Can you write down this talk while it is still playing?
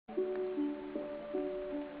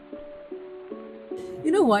You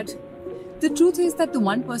know what? The truth is that the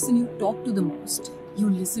one person you talk to the most, you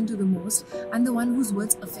listen to the most, and the one whose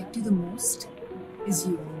words affect you the most is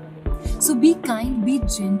you. So be kind, be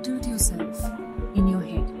gentle to yourself in your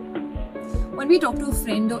head. When we talk to a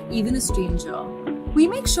friend or even a stranger, we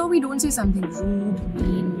make sure we don't say something rude,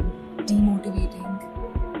 mean,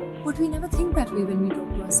 demotivating. But we never think that way when we talk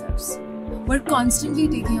to ourselves. We're constantly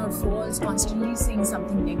taking our faults, constantly saying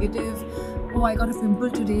something negative. Oh, I got a pimple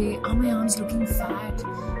today. Are my arms looking fat?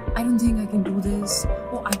 I don't think I can do this.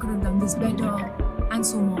 Oh, I could have done this better. And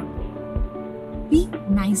so on. Be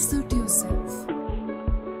nicer to yourself.